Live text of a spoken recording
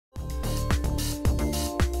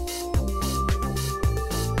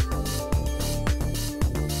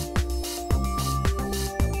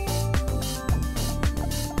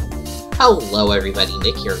Hello everybody,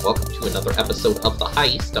 Nick here, and welcome to another episode of the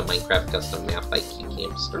Heist, a Minecraft custom map by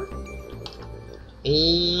Cubehamster.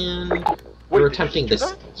 And we're attempting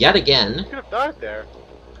this yet again. You could have died there.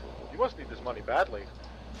 You must need this money badly.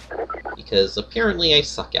 Because apparently I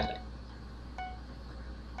suck at it.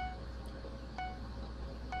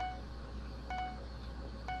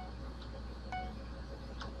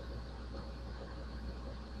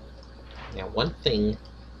 Now, one thing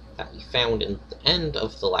that we found in the end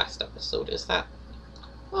of the last episode is that,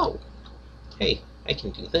 oh, hey, I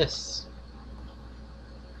can do this.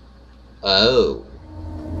 Oh.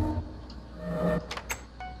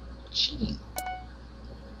 Gee.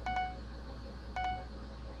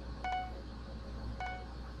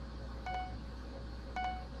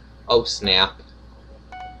 Oh, snap.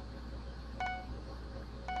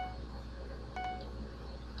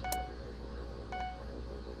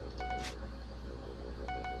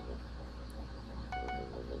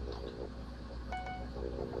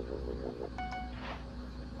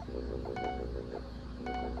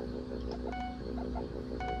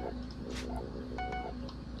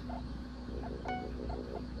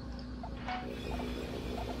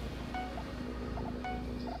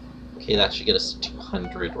 Okay, that should get us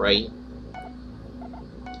 200, right?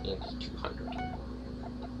 And 200.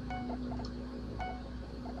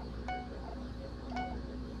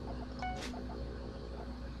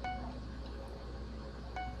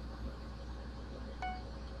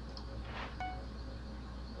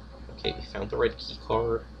 Okay, we found the red key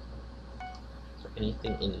card. Is there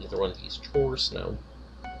anything in either one of these drawers? No.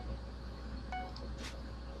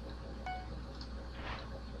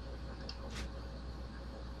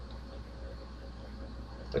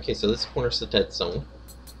 Okay, so this corner's the dead zone.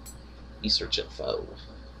 Research info.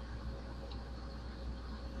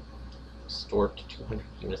 Store up to 200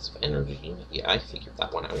 units of energy. Yeah, I figured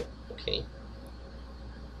that one out. Okay.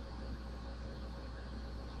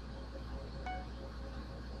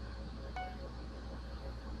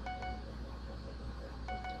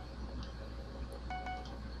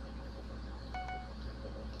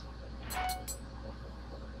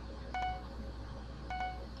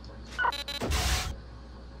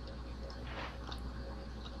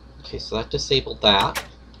 Okay, so that disabled that.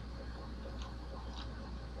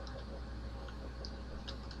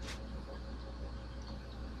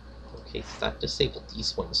 Okay, so that disabled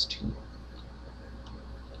these ones too.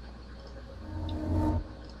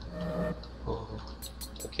 Oh,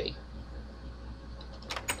 okay.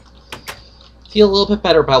 Feel a little bit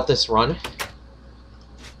better about this run.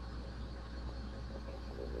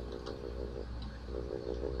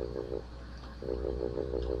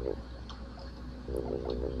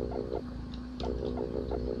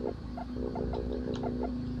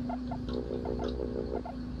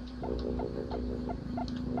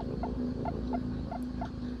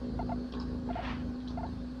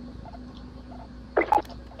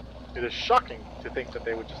 It is shocking to think that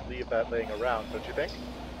they would just leave that laying around, don't you think?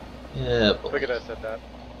 Yeah, but... Look at us at that.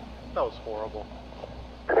 That was horrible.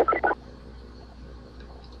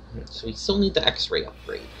 So we still need the X-ray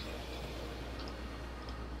upgrade.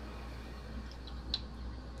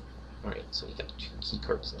 Alright, so we got 2 key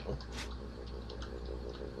cards now.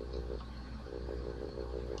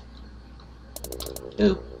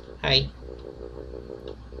 Oh, hi.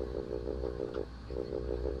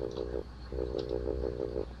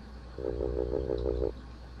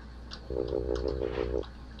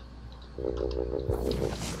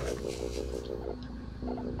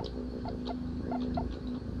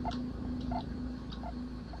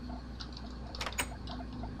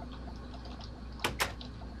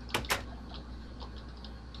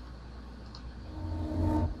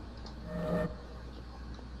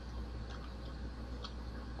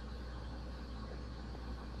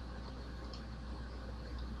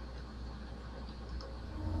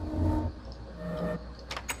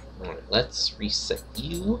 Let's reset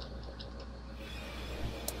you.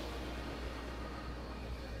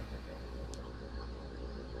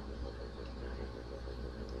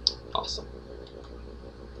 Awesome.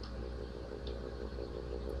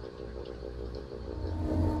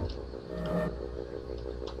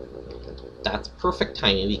 That's perfect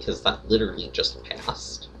timing because that literally just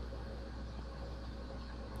passed.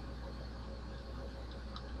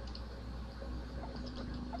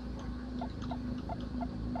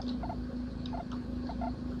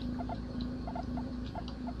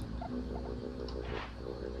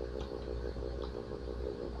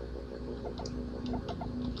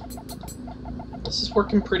 This is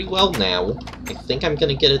working pretty well now. I think I'm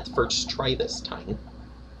gonna get it the first try this time.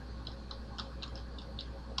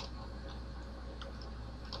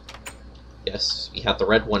 Yes, we have the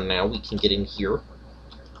red one now. We can get in here.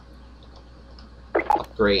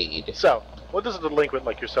 upgrade. So, what does a delinquent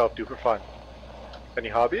like yourself do for fun? Any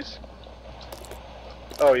hobbies?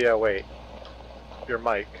 Oh yeah, wait. Your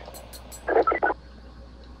mic.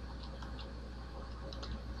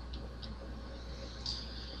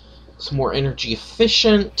 It's more energy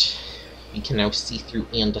efficient. We can now see through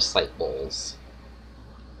andesite walls.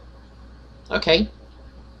 Okay.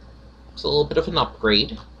 It's a little bit of an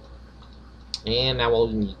upgrade. And now all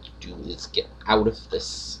we need to do is get out of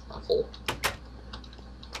this level.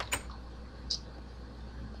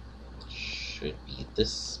 Should be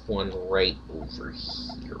this one right over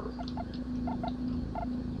here.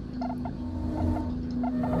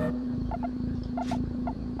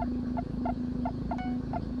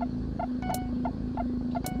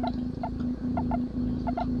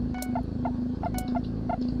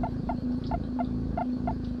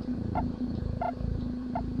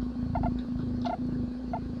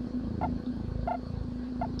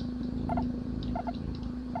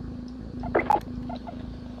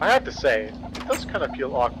 I have to say, it does kind of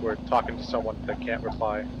feel awkward talking to someone that can't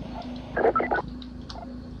reply.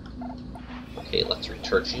 Okay, let's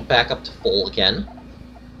recharge you back up to full again.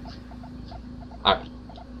 Alright.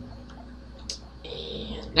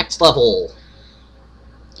 And next level.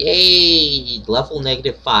 Yay! Level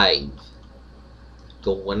 -5.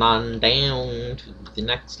 Going on down to the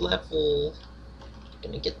next level.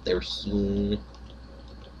 Gonna get there soon.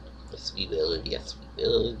 Yes, we will. Yes, we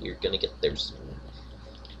will. You're gonna get there soon.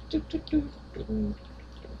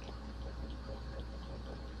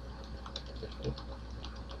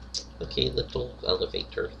 Okay, little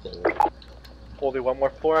elevator thing. Only one more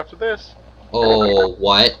floor after this. Oh,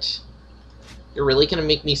 what? You're really gonna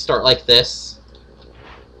make me start like this?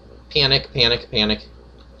 Panic, panic, panic.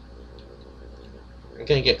 I'm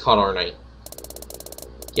gonna get caught, aren't I?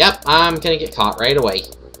 Yep, I'm gonna get caught right away.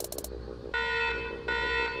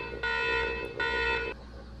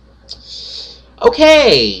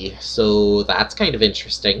 Okay, so that's kind of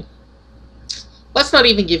interesting. Let's not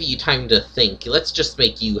even give you time to think. Let's just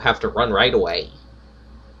make you have to run right away.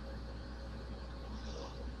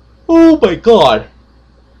 Oh my god!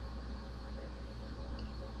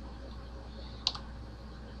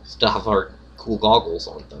 Still have our cool goggles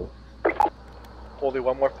on, though. Only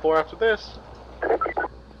one more floor after this.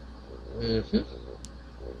 Mm-hmm.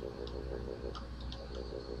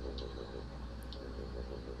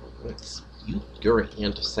 Let's view your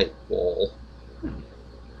andesite wall.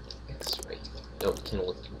 That's right. No, we can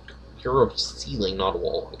look. You're a ceiling, not a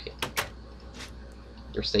wall. Okay.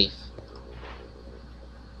 You're safe.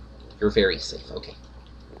 You're very safe. Okay.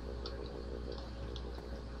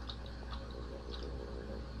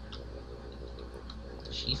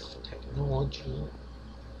 Chief Technology.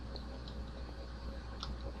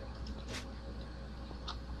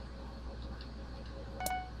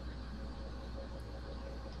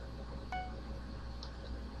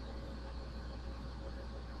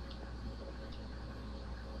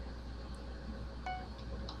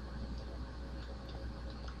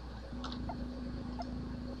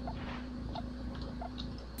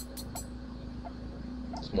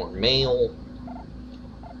 More mail.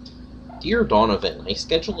 Dear Donovan, I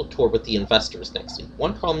scheduled a tour with the investors next week.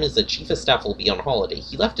 One problem is the chief of staff will be on holiday.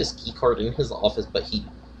 He left his keycard in his office, but he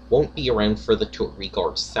won't be around for the tour.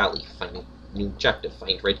 Regards, Sally. Find new objective.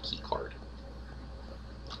 Find red keycard.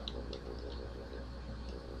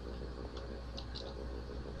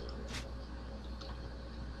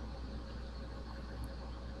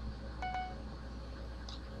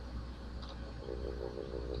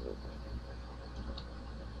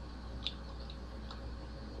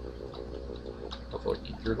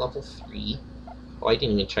 You're level 3. Oh, I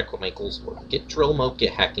didn't even check what my goals were. Get drill mode,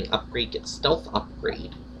 get hacking upgrade, get stealth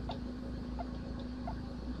upgrade.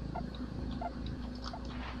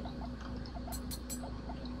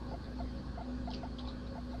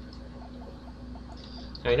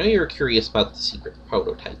 Now, I know you're curious about the secret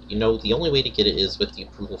prototype. You know, the only way to get it is with the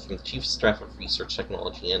approval from the Chief of Staff of Research,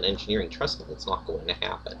 Technology, and Engineering. Trust me, it's not going to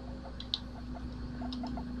happen.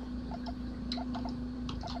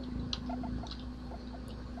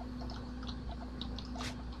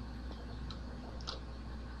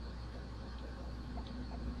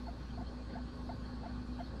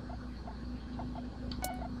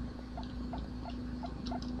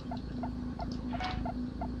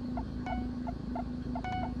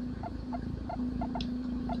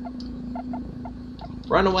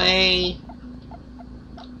 Run away!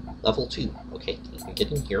 Level 2. Okay, you can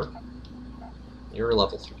get in here. You're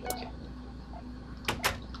level 3, okay.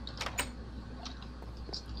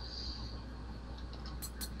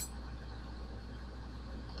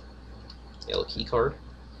 Yellow key card.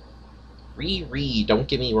 Reread, don't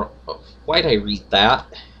get me wrong. Oh, why'd I read that?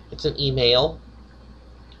 It's an email.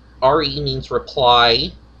 RE means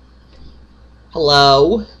reply.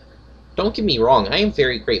 Hello? Don't get me wrong, I am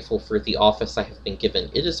very grateful for the office I have been given.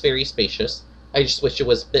 It is very spacious. I just wish it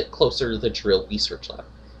was a bit closer to the drill research lab.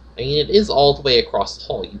 I mean, it is all the way across the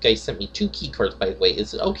hall. You guys sent me 2 keycards, by the way.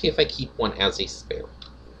 Is it okay if I keep one as a spare?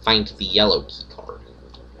 Find the yellow keycard.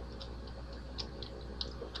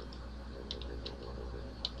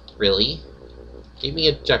 Really? Give me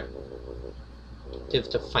a objective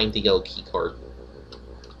to find the yellow keycard.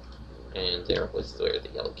 And there was where the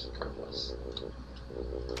yellow keycard was.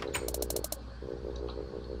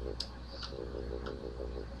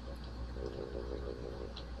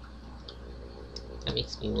 That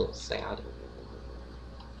makes me a little sad.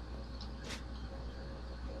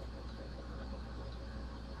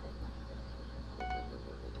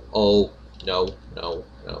 Oh, no, no,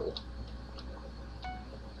 no.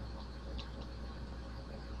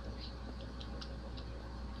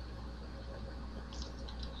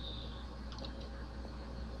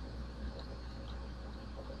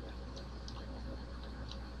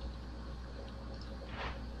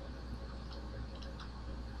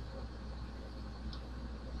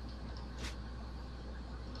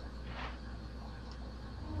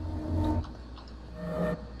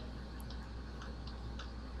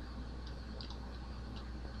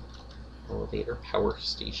 Elevator, power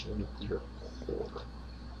station, nuclear core.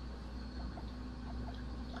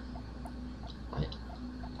 What?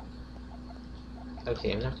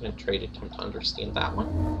 Okay, I'm not going to try to attempt to understand that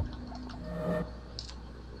one.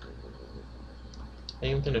 I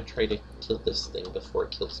am going to try to kill this thing before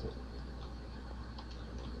it kills me.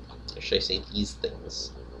 Or should I say these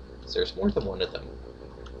things? Because there's more than one of them.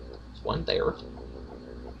 There's one there.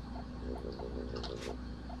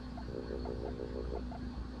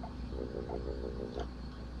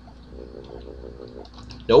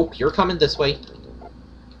 Nope, you're coming this way.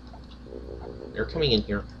 You're coming in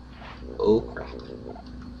here. Oh, crap.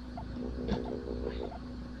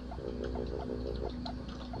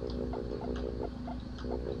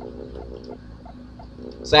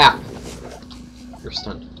 Zap! You're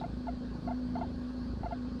stunned.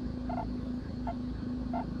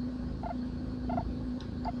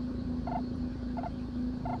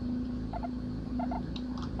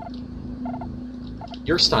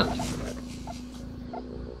 You're stunned.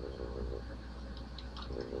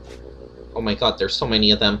 Oh my god, there's so many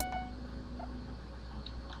of them.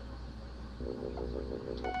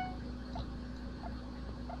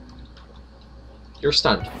 You're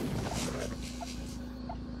stunned.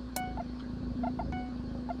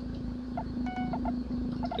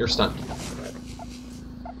 You're stunned.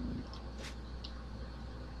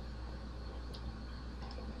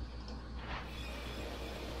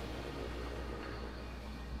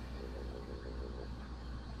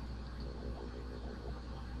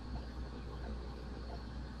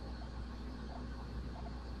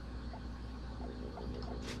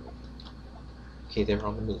 Okay, they're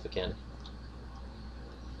on the move again.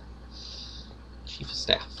 Chief of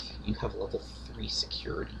Staff, you have level 3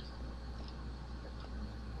 security.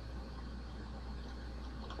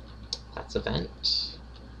 That's event.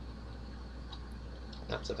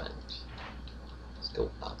 That's event. Let's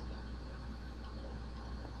go up.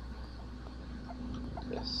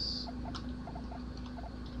 Yes.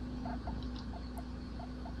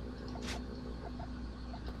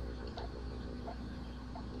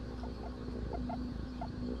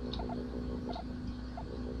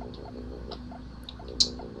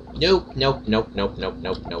 Nope, nope, nope, nope, nope,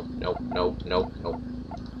 nope, nope, nope, nope, nope, nope.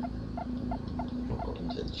 We'll go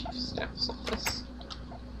into the Chief of Staff's office.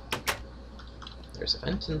 There's a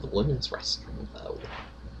vent in the women's restroom, though.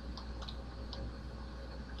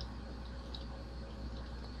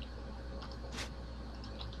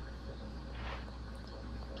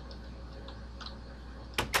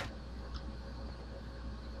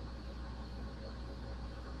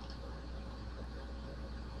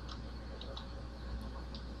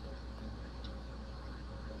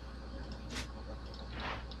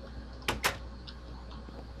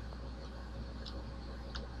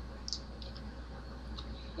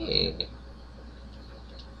 Hey.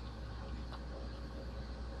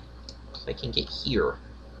 So I can get here.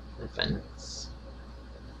 Vents.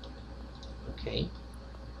 Okay.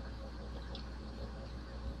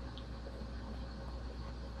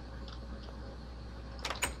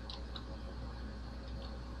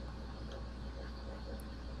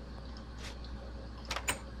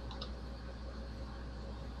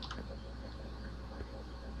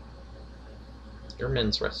 Your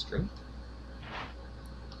men's restroom.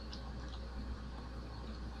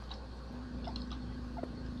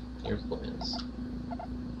 Here's women.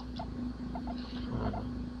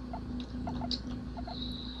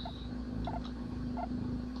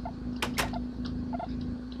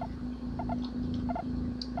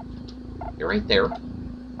 You're right there.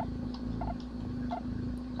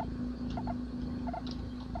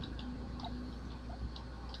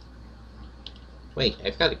 Wait,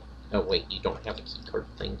 I've got a... Oh, wait, you don't have a keycard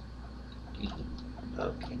thing. Do you?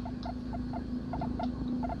 Okay.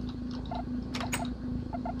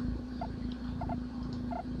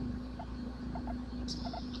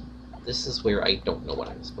 This is where I don't know what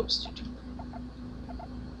I'm supposed to do.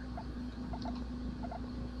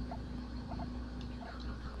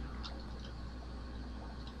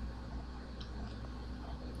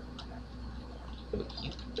 Oh,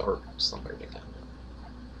 you dark somewhere to go.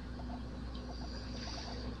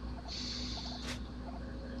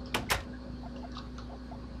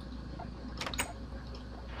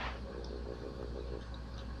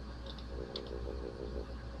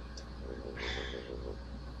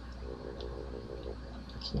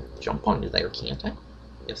 I can jump onto there, can't I?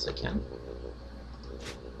 Yes, I can.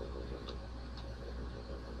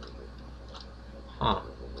 Huh.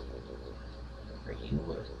 Are you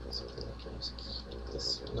something like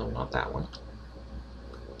this? No, not that one.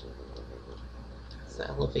 It's the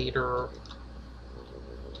elevator.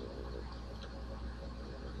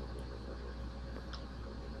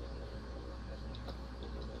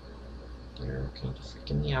 You're kind of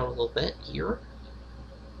freaking me out a little bit here.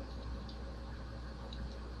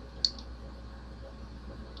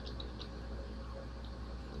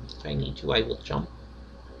 If I need to, I will jump.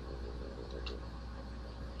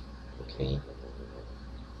 Okay.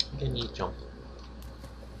 I'm gonna need to jump.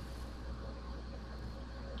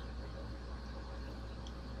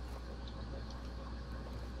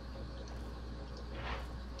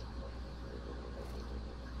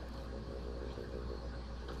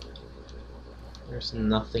 There's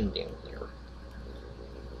nothing down here.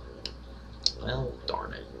 Well,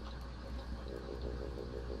 darn it.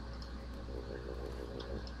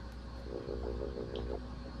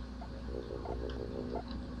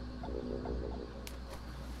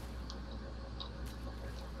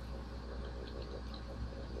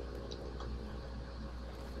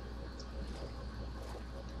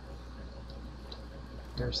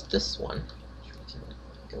 There's this one. We can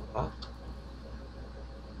go up.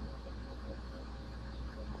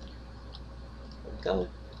 Go.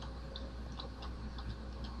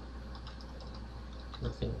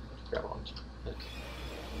 Nothing to grab onto. Okay.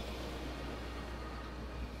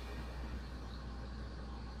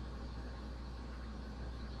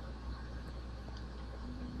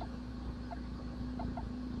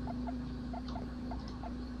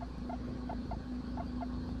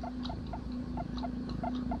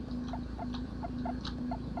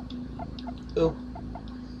 Oh.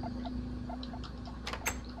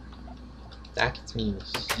 That gets me in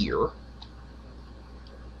here.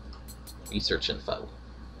 Research info.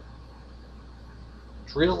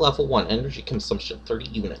 Drill level 1, energy consumption 30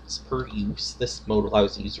 units per use. This mode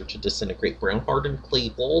allows the user to disintegrate brown hardened clay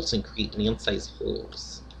balls and create man-sized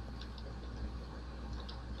holes.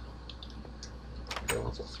 Drill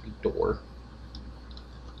level 3 door.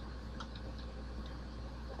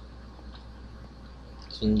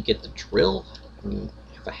 So when you get the drill, you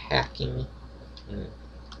have a hacking and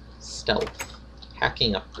stealth.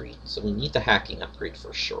 Hacking upgrade. So we need the hacking upgrade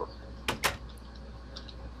for sure.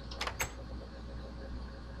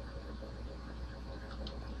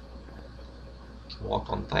 Can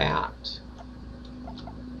walk on that.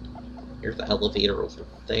 Here's the elevator over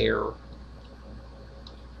there.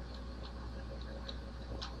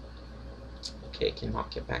 Okay, I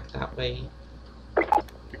cannot get back that way.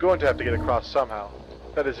 You're going to have to get across somehow.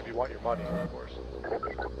 That is if you want your money, of course.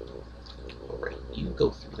 Alright, you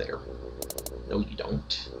go through there. No, you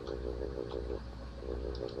don't.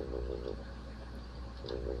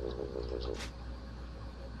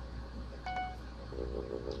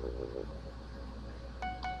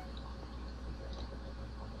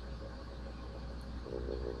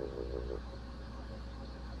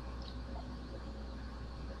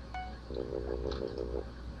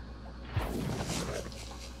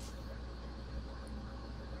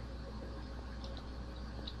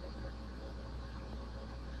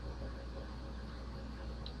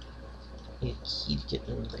 Need a key to get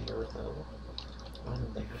in there, though. Not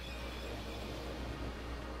in there.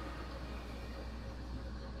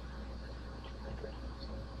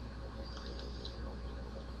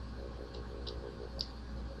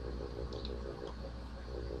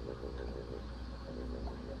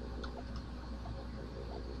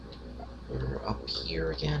 We're up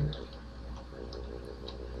here again.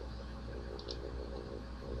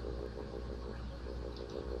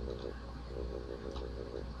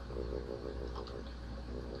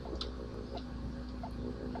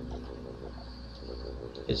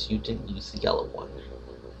 Because you didn't use the yellow one.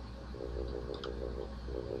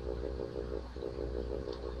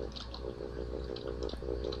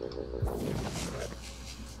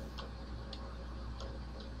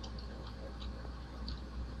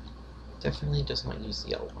 Definitely does not use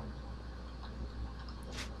the L one.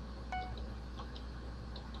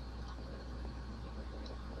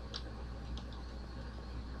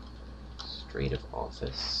 Straight of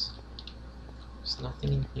office. There's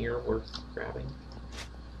nothing in here worth grabbing.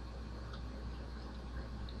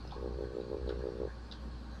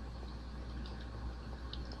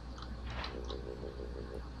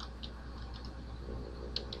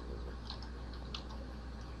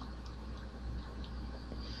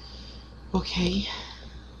 Okay.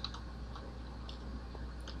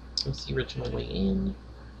 What's the original way in?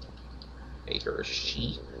 Okay, you're a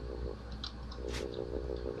sheep.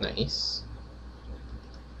 Nice.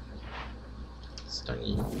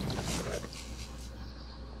 Stunning.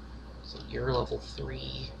 So you're level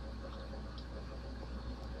 3.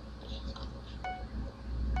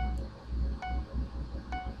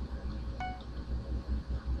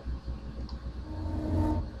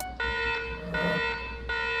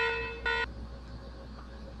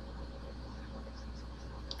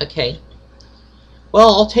 Okay. Well,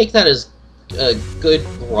 I'll take that as a good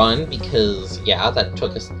run, because, yeah, that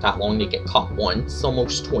took us that long to get caught once.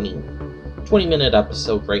 Almost 20-minute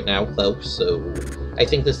episode right now, though, so I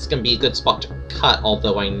think this is going to be a good spot to cut,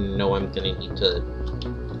 although I know I'm going to need to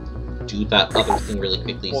do that other thing really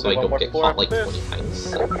quickly so I don't get caught like 20 times.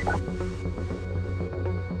 So.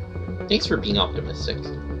 Thanks for being optimistic.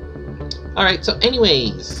 Alright, so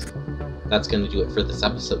anyways, that's going to do it for this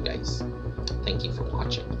episode, guys. Thank you for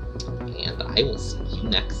watching, and I will see you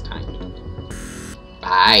next time.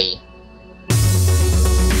 Bye!